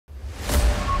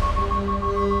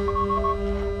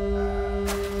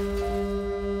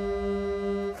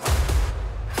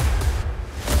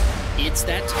It's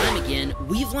that time again.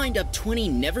 We've lined up 20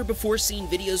 never-before-seen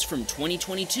videos from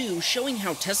 2022 showing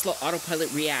how Tesla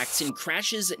Autopilot reacts in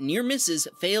crashes, near misses,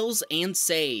 fails, and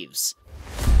saves.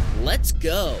 Let's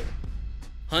go!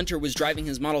 Hunter was driving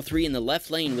his Model 3 in the left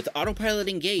lane with Autopilot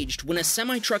engaged when a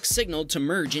semi-truck signaled to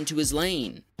merge into his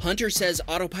lane. Hunter says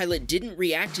Autopilot didn't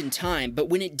react in time, but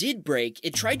when it did brake,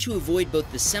 it tried to avoid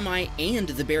both the semi and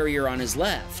the barrier on his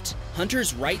left.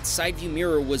 Hunter's right side view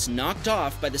mirror was knocked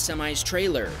off by the semi's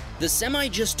trailer. The semi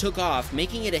just took off,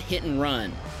 making it a hit and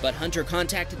run. But Hunter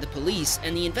contacted the police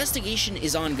and the investigation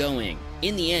is ongoing.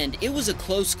 In the end, it was a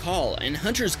close call and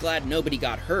Hunter's glad nobody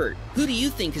got hurt. Who do you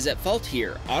think is at fault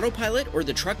here, Autopilot or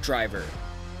the truck driver?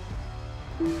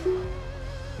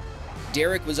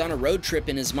 Derek was on a road trip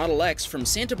in his Model X from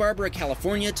Santa Barbara,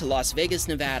 California to Las Vegas,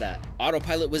 Nevada.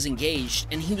 Autopilot was engaged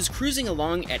and he was cruising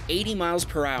along at 80 miles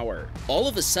per hour. All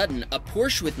of a sudden, a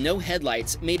Porsche with no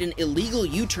headlights made an illegal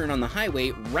U-turn on the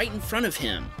highway right in front of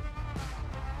him.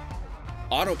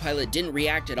 Autopilot didn't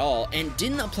react at all and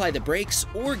didn't apply the brakes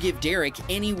or give Derek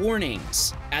any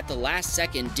warnings. At the last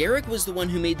second, Derek was the one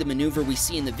who made the maneuver we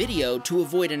see in the video to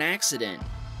avoid an accident.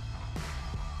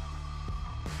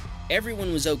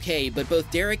 Everyone was okay, but both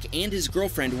Derek and his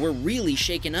girlfriend were really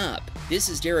shaken up. This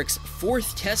is Derek's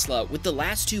fourth Tesla, with the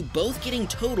last two both getting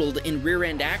totaled in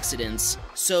rear-end accidents,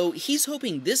 so he's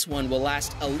hoping this one will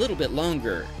last a little bit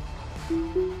longer.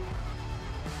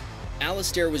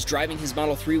 Alistair was driving his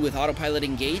Model 3 with Autopilot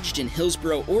engaged in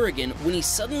Hillsboro, Oregon when he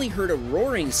suddenly heard a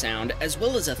roaring sound as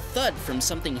well as a thud from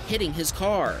something hitting his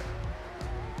car.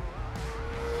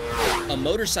 A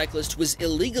motorcyclist was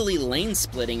illegally lane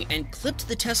splitting and clipped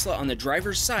the Tesla on the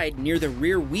driver's side near the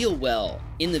rear wheel well.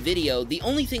 In the video, the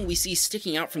only thing we see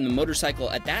sticking out from the motorcycle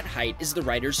at that height is the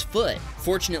rider's foot.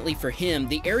 Fortunately for him,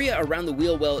 the area around the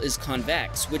wheel well is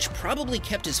convex, which probably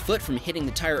kept his foot from hitting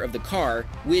the tire of the car,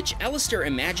 which Alistair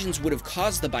imagines would have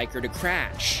caused the biker to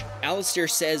crash. Alistair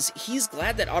says he's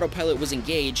glad that Autopilot was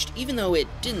engaged, even though it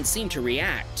didn't seem to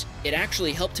react. It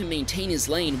actually helped him maintain his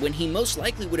lane when he most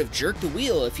likely would have jerked the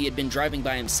wheel if he had been driving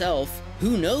by himself.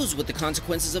 Who knows what the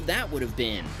consequences of that would have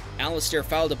been? Alistair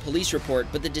filed a police report,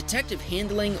 but the detective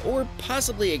handling or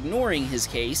possibly ignoring his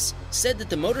case said that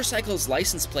the motorcycle's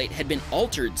license plate had been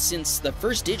altered since the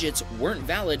first digits weren't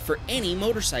valid for any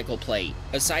motorcycle plate.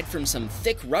 Aside from some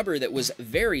thick rubber that was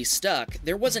very stuck,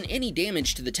 there wasn't any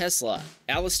damage to the Tesla.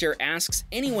 Alistair asks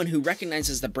anyone who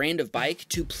recognizes the brand of bike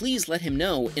to please let him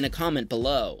know in a comment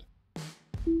below.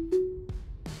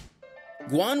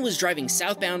 Guan was driving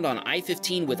southbound on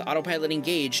I-15 with Autopilot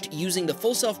engaged using the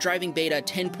full self-driving beta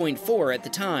 10.4 at the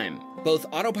time. Both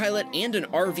Autopilot and an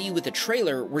RV with a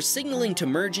trailer were signaling to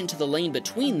merge into the lane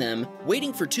between them,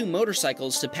 waiting for two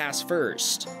motorcycles to pass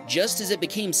first. Just as it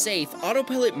became safe,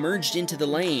 Autopilot merged into the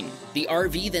lane. The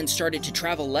RV then started to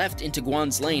travel left into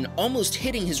Guan's lane, almost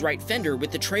hitting his right fender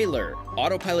with the trailer.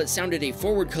 Autopilot sounded a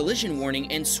forward collision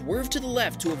warning and swerved to the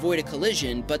left to avoid a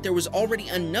collision, but there was already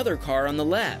another car on the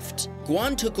left.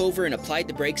 Guan took over and applied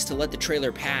the brakes to let the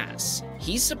trailer pass.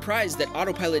 He's surprised that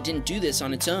Autopilot didn't do this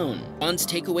on its own. Guan's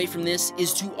takeaway from this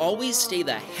is to always stay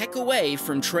the heck away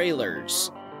from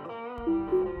trailers.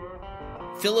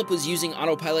 Philip was using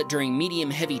Autopilot during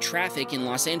medium-heavy traffic in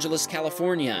Los Angeles,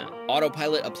 California.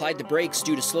 Autopilot applied the brakes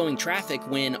due to slowing traffic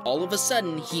when, all of a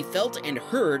sudden, he felt and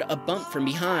heard a bump from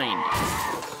behind.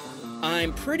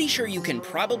 I'm pretty sure you can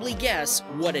probably guess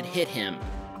what had hit him.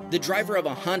 The driver of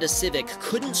a Honda Civic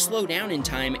couldn't slow down in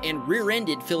time and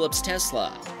rear-ended Philip's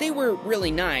Tesla. They were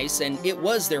really nice, and it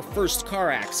was their first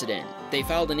car accident. They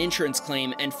filed an insurance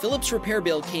claim, and Philip's repair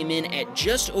bill came in at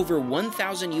just over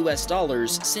 $1,000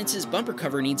 US since his bumper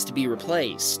cover needs to be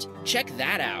replaced. Check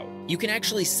that out. You can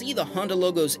actually see the Honda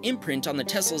logo's imprint on the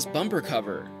Tesla's bumper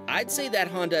cover. I'd say that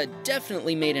Honda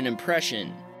definitely made an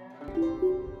impression.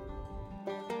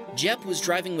 Jep was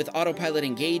driving with Autopilot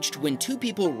engaged when two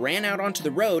people ran out onto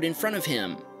the road in front of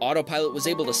him. Autopilot was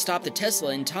able to stop the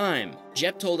Tesla in time.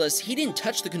 Jep told us he didn't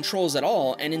touch the controls at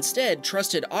all and instead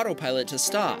trusted Autopilot to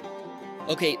stop.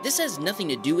 Okay, this has nothing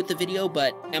to do with the video,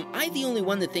 but am I the only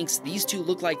one that thinks these two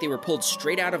look like they were pulled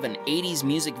straight out of an 80s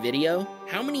music video?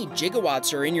 How many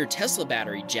gigawatts are in your Tesla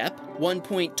battery, Jep?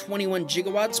 1.21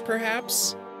 gigawatts,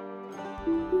 perhaps?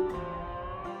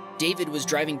 David was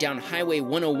driving down Highway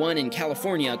 101 in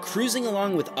California, cruising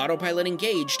along with Autopilot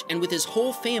engaged and with his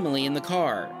whole family in the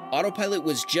car. Autopilot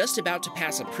was just about to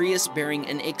pass a Prius bearing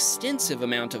an extensive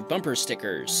amount of bumper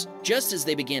stickers. Just as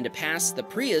they began to pass, the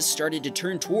Prius started to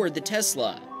turn toward the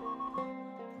Tesla.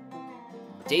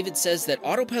 David says that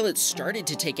Autopilot started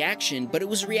to take action, but it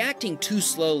was reacting too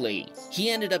slowly. He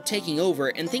ended up taking over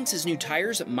and thinks his new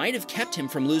tires might have kept him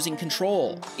from losing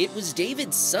control. It was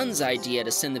David's son's idea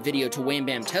to send the video to Wham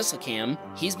Bam Teslacam.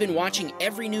 He's been watching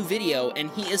every new video, and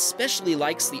he especially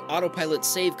likes the Autopilot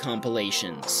save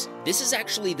compilations. This is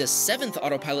actually the 7th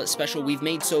Autopilot special we've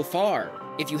made so far.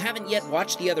 If you haven't yet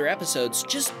watched the other episodes,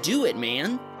 just do it,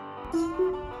 man!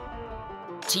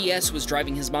 TS was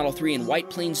driving his Model 3 in White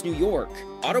Plains, New York.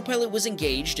 Autopilot was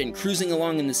engaged and cruising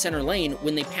along in the center lane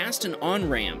when they passed an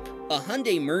on-ramp. A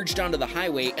Hyundai merged onto the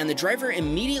highway, and the driver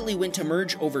immediately went to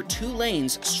merge over 2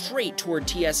 lanes straight toward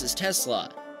TS's Tesla.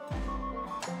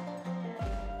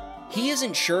 He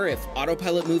isn't sure if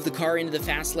Autopilot moved the car into the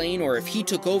fast lane or if he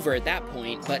took over at that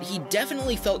point, but he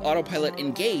definitely felt Autopilot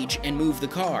engage and move the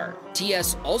car.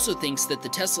 TS also thinks that the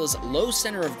Tesla's low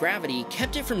center of gravity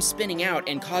kept it from spinning out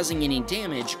and causing any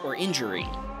damage or injury.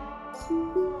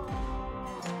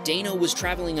 Dana was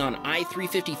traveling on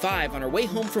I-355 on her way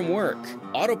home from work.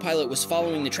 Autopilot was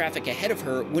following the traffic ahead of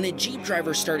her when a Jeep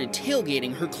driver started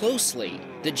tailgating her closely.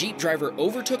 The Jeep driver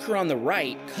overtook her on the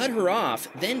right, cut her off,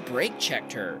 then brake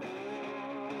checked her.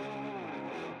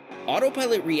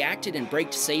 Autopilot reacted and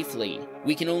braked safely.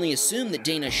 We can only assume that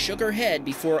Dana shook her head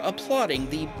before applauding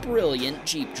the brilliant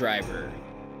Jeep driver.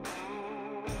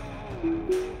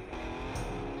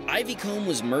 Ivy Combe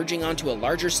was merging onto a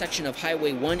larger section of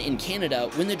Highway 1 in Canada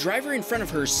when the driver in front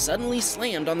of her suddenly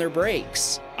slammed on their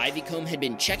brakes. Ivy Combe had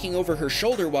been checking over her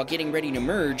shoulder while getting ready to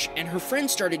merge, and her friend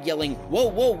started yelling, "Whoa,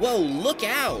 whoa, whoa, look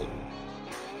out!"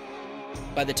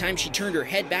 By the time she turned her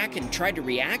head back and tried to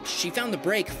react, she found the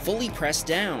brake fully pressed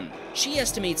down. She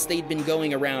estimates they'd been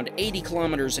going around 80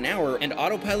 kilometers an hour, and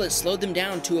Autopilot slowed them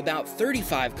down to about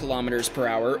 35 kilometers per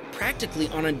hour, practically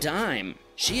on a dime.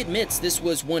 She admits this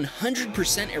was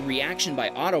 100% a reaction by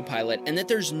Autopilot and that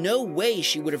there's no way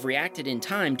she would have reacted in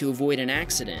time to avoid an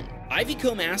accident. Ivy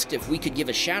Combe asked if we could give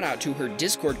a shout out to her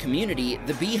Discord community,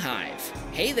 the Beehive.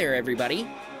 Hey there, everybody!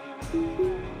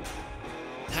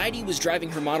 Heidi was driving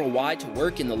her Model Y to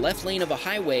work in the left lane of a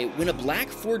highway when a black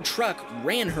Ford truck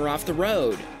ran her off the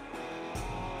road.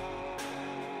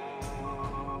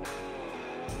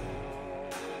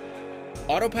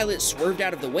 Autopilot swerved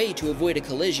out of the way to avoid a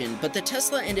collision, but the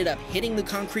Tesla ended up hitting the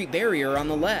concrete barrier on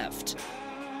the left.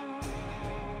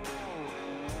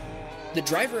 The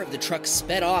driver of the truck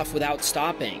sped off without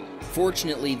stopping.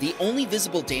 Fortunately, the only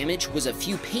visible damage was a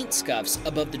few paint scuffs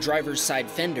above the driver's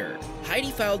side fender.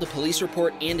 Heidi filed a police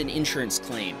report and an insurance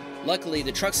claim. Luckily,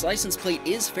 the truck's license plate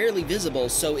is fairly visible,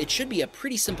 so it should be a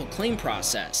pretty simple claim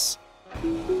process.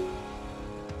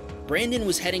 Brandon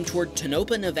was heading toward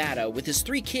Tonopah, Nevada with his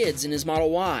 3 kids in his Model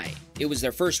Y. It was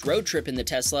their first road trip in the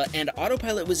Tesla, and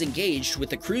Autopilot was engaged with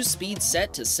the cruise speed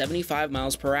set to 75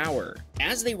 miles per hour.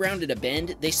 As they rounded a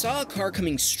bend, they saw a car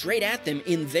coming straight at them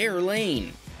in their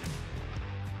lane.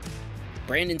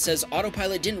 Brandon says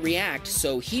Autopilot didn't react,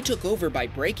 so he took over by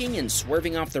braking and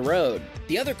swerving off the road.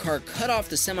 The other car cut off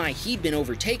the semi he'd been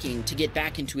overtaking to get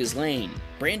back into his lane.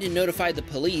 Brandon notified the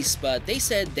police, but they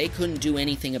said they couldn't do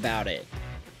anything about it.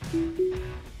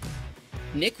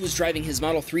 Nick was driving his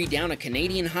Model 3 down a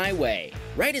Canadian highway.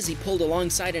 Right as he pulled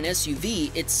alongside an SUV,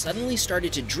 it suddenly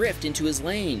started to drift into his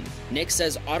lane. Nick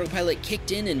says Autopilot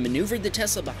kicked in and maneuvered the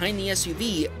Tesla behind the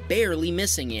SUV, barely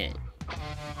missing it.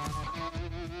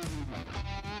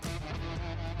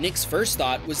 Nick's first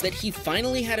thought was that he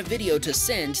finally had a video to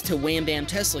send to Wham Bam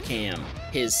Teslacam.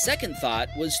 His second thought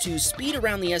was to speed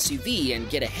around the SUV and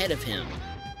get ahead of him.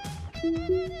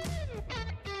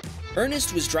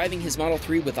 Ernest was driving his Model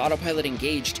 3 with Autopilot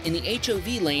engaged in the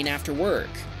HOV lane after work.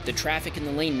 The traffic in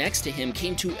the lane next to him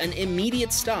came to an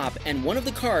immediate stop, and one of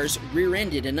the cars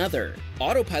rear-ended another.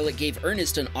 Autopilot gave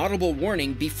Ernest an audible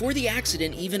warning before the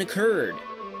accident even occurred.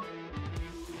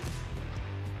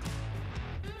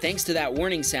 Thanks to that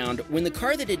warning sound, when the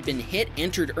car that had been hit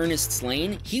entered Ernest's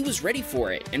lane, he was ready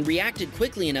for it and reacted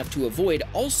quickly enough to avoid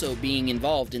also being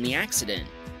involved in the accident.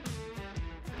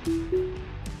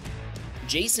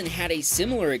 Jason had a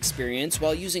similar experience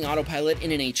while using Autopilot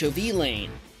in an HOV lane.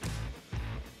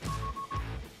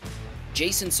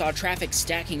 Jason saw traffic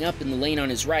stacking up in the lane on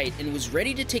his right and was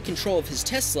ready to take control of his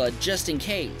Tesla just in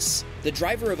case. The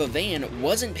driver of a van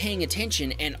wasn't paying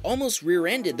attention and almost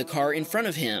rear-ended the car in front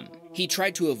of him. He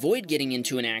tried to avoid getting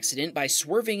into an accident by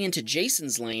swerving into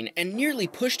Jason's lane and nearly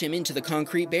pushed him into the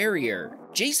concrete barrier.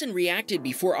 Jason reacted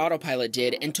before Autopilot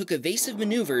did and took evasive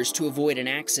maneuvers to avoid an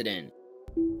accident.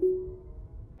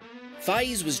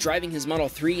 Faiz was driving his Model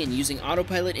 3 and using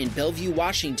Autopilot in Bellevue,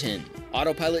 Washington.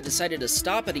 Autopilot decided to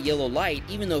stop at a yellow light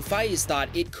even though Faiz thought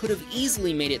it could have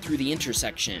easily made it through the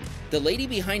intersection. The lady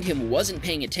behind him wasn't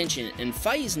paying attention and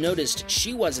Faiz noticed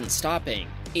she wasn't stopping.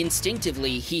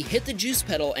 Instinctively, he hit the juice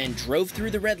pedal and drove through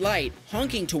the red light,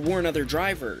 honking to warn other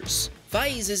drivers.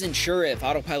 Faiz isn't sure if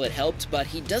Autopilot helped, but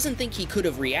he doesn't think he could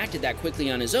have reacted that quickly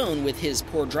on his own with his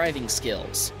poor driving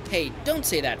skills. Hey, don't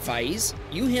say that, Faiz.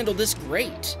 You handled this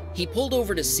great. He pulled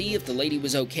over to see if the lady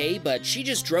was okay, but she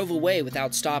just drove away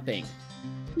without stopping.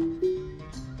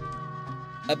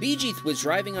 Abhijit was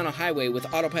driving on a highway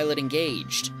with Autopilot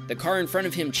engaged. The car in front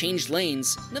of him changed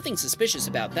lanes, nothing suspicious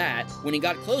about that. When he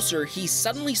got closer, he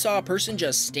suddenly saw a person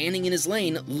just standing in his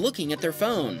lane looking at their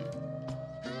phone.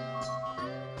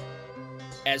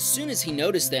 As soon as he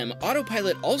noticed them,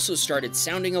 Autopilot also started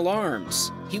sounding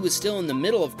alarms. He was still in the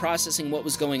middle of processing what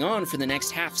was going on for the next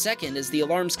half second as the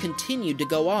alarms continued to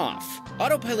go off.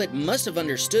 Autopilot must have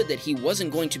understood that he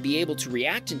wasn't going to be able to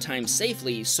react in time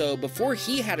safely, so before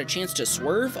he had a chance to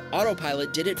swerve,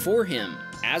 Autopilot did it for him.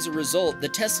 As a result, the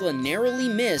Tesla narrowly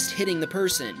missed hitting the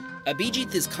person.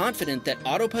 Abhijit is confident that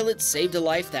Autopilot saved a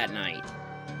life that night.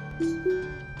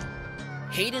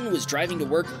 Hayden was driving to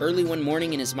work early one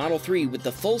morning in his Model 3 with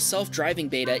the full self-driving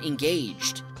beta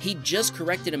engaged. He'd just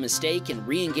corrected a mistake and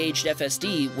re-engaged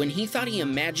FSD when he thought he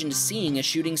imagined seeing a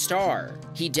shooting star.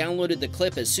 He downloaded the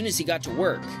clip as soon as he got to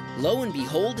work. Lo and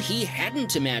behold, he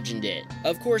hadn't imagined it.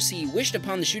 Of course, he wished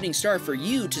upon the shooting star for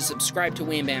you to subscribe to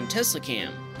Wham Bam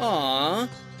Teslacam. Aww.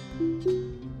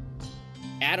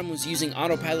 Adam was using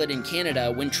Autopilot in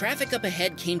Canada when traffic up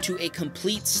ahead came to a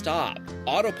complete stop.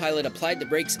 Autopilot applied the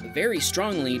brakes very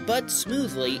strongly, but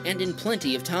smoothly and in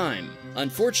plenty of time.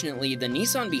 Unfortunately, the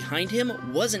Nissan behind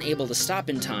him wasn't able to stop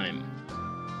in time.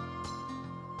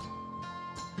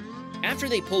 After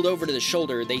they pulled over to the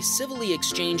shoulder, they civilly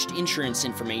exchanged insurance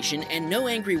information and no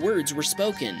angry words were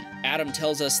spoken. Adam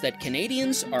tells us that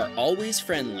Canadians are always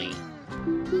friendly.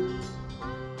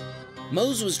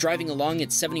 Mose was driving along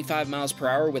at 75 miles per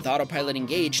hour with Autopilot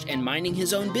engaged and minding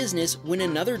his own business when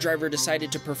another driver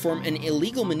decided to perform an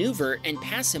illegal maneuver and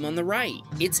pass him on the right.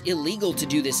 It's illegal to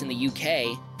do this in the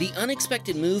UK. The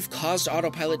unexpected move caused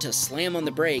Autopilot to slam on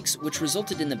the brakes, which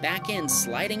resulted in the back end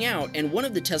sliding out and one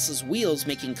of the Tesla's wheels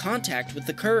making contact with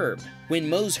the curb. When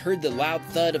Mose heard the loud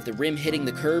thud of the rim hitting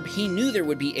the curb, he knew there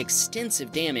would be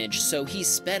extensive damage, so he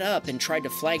sped up and tried to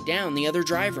flag down the other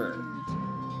driver.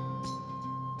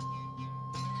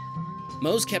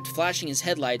 Mose kept flashing his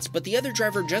headlights, but the other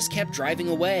driver just kept driving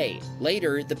away.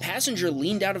 Later, the passenger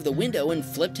leaned out of the window and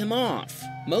flipped him off.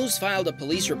 Mose filed a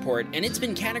police report, and it's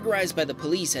been categorized by the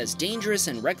police as dangerous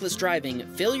and reckless driving,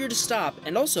 failure to stop,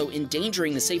 and also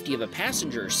endangering the safety of a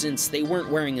passenger since they weren't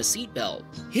wearing a seatbelt.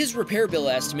 His repair bill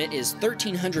estimate is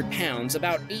 £1,300,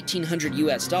 about $1,800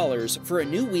 US, for a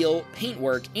new wheel,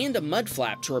 paintwork, and a mud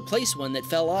flap to replace one that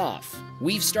fell off.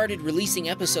 We've started releasing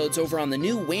episodes over on the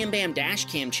new Wham Bam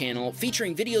Dashcam channel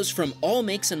featuring videos from all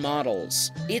makes and models.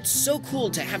 It's so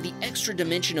cool to have the extra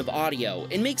dimension of audio.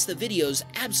 It makes the videos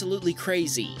absolutely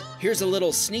crazy. Here's a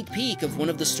little sneak peek of one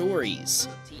of the stories.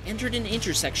 He entered an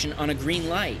intersection on a green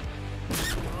light.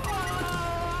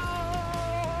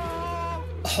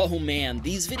 Oh man,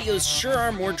 these videos sure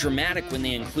are more dramatic when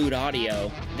they include audio.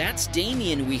 That's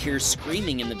Damien we hear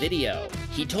screaming in the video.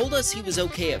 He told us he was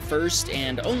okay at first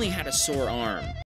and only had a sore arm.